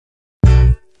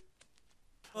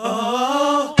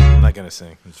Oh, I'm not gonna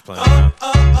sing, I'm just playing around.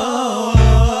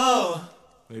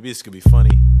 Maybe this could be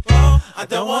funny. I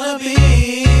don't wanna be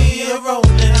a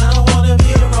Ronin, I don't wanna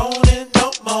be a Ronin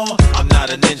no more. I'm not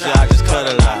a ninja, I just cut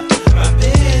a lot.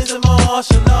 Rapping's a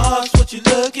martial arts, what you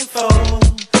looking for?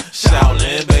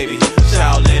 Shaolin, baby,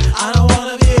 Shaolin. I don't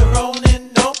wanna be a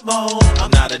Ronin no more. I'm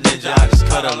not a ninja, I just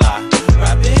cut a lot.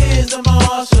 Rapping's a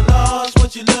martial arts,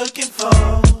 what you looking for?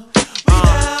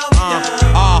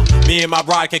 Me and my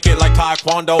bride kick it like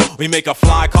taekwondo. We make a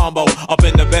fly combo. Up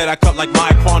in the bed, I cut like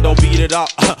my quando. Beat it up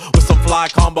with some fly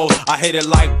combos. I hit it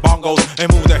like bongos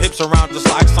and move their hips around just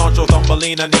like Sancho.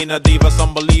 Thumbelina, Nina, Diva.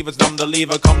 Some believers, dumb the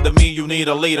lever. Come to me, you need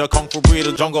a leader. Kung Fu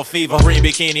breeder, jungle fever. Green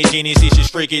bikini, genie, see she's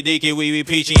freaky deaky. We be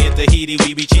peachy in Tahiti.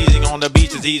 We be cheesing on the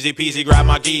beaches, easy peasy. Grab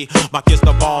my gi, my kiss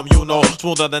the bomb, you know.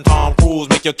 Smoother than Tom Cruise.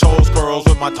 Make your toes curls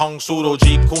with my tongue pseudo.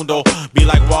 Jeep Kundo. Be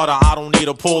like water, I don't need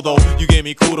a pool though. You gave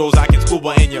me kudos, I can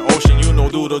scuba in your ocean. You know,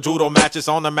 do the judo matches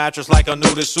on the mattress like a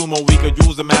nudist sumo. We could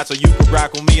use the mat so you could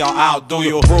grapple me, I'll outdo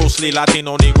you. Bruce Lee,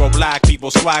 Latino, Negro, black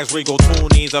people, swags, regal,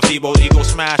 toonies, a feeble, ego,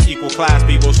 smash, equal class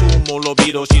people, sumo,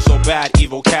 libido, she's so bad,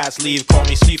 evil cats leave, call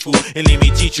me seafood, and let me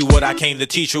teach you what I came to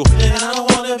teach you. And I don't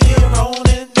wanna be a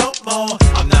Ronin no more.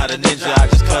 I'm not a ninja, I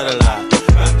just cut a lot.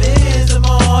 Rapping's a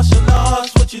martial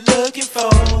arts, what you looking for?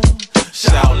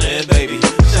 Shaolin, baby,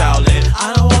 Shaolin.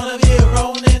 I don't wanna be a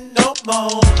Ronin no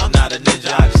more. I'm not a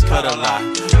ninja, I just cut a lot.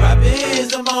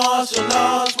 Rapping's a martial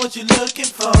arts, what you looking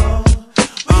for?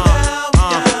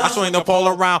 I swing the pole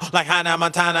around like Hannah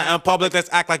Montana in public. Let's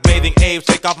act like bathing apes.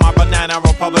 Take off my banana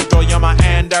republic. Girl, you're my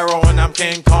Andero and I'm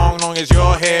King Kong. Long as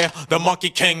you're here, the Monkey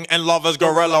King and lovers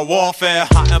guerrilla warfare.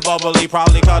 Hot and bubbly,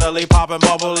 probably cuddly, popping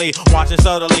bubbly. Watching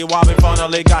subtly, wobbling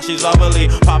funnily. Gosh, she's lovely.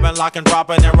 Popping, locking,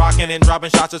 dropping and rocking and dropping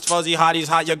shots. It's fuzzy, hotties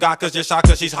hot. You got cause you're shot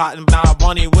cause she's hot and now a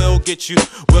bunny will get you.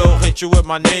 Will hit you with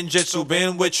my ninjutsu.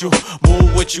 Been with you,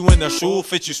 move with you in the shoe.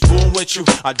 Fit you, spoon with you.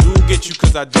 I do get you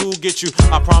cause I do get you.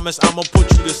 I promise I'ma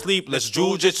put you to sleep. Let's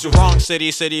jujitsu. Wrong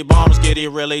city, city bombs. Giddy,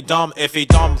 really dumb. Iffy,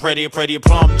 dumb, pretty, pretty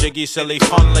plum. Jiggy, silly,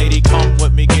 fun lady. Come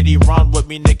with me, giddy, run with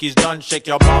me. Nicky's done. Shake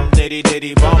your bum, diddy,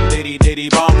 diddy, bum, diddy, diddy,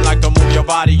 bum. Like to move your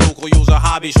body, you could use a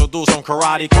hobby. She'll do some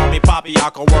karate. Call me Poppy, I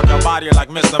can work your body like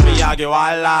Mr. Miyagi.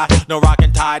 I lie, no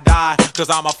rockin' tie-dye. Cause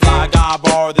I'm a fly guy,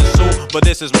 borrow this suit. But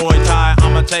this is Muay Thai.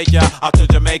 I'ma take ya out to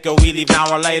Jamaica. We leave an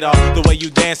hour later. The way you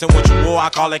dancing with your woo, I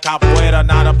call it capoeira.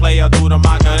 Not a player, do the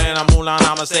Macarena. Mulan,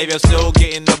 I'm a savior. Still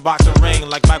getting the boxing ring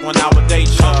like back when I would date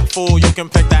ya. Fool, you can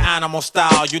pick the animal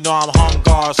style. You know I'm hung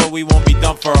guard, so we won't be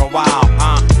done for a while.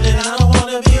 And I don't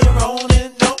wanna be a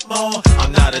Ronin no more.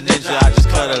 I'm not a ninja, I just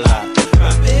cut a lot.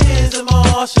 Rapping's a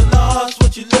martial arts,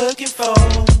 what you looking for?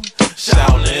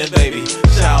 Shaolin, baby,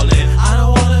 Shaolin. I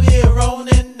don't wanna be a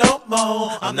Ronin no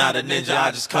more. I'm not a ninja,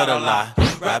 I just cut a lot.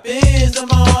 Rapping's a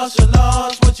martial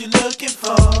arts, what you looking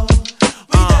for?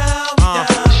 We down.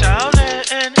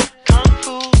 Shaolin, Kung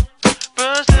Fu,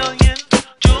 Brazilian,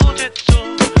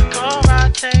 Jiu-Jitsu,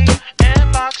 Karate,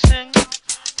 and Boxing,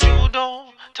 Judo,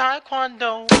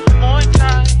 Taekwondo, Muay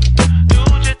Thai,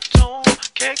 Jiu-Jitsu,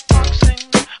 Kickboxing,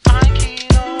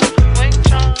 Aikido, Wing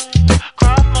Chun,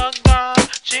 Krav Maga,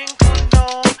 Jeet Kune Do,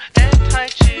 and Tai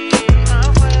Chi,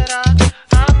 Capoeira,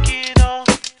 Aikido,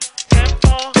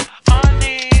 Kempo,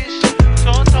 Arnis,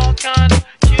 Shotokan,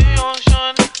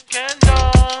 Kyoshin, Kendo,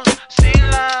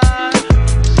 Silat,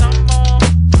 Sambo.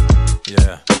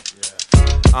 Yeah.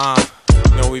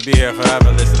 You know we be here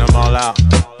forever, listen them all out.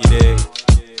 You dig?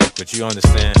 But you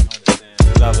understand,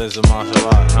 love is a martial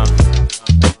art, huh?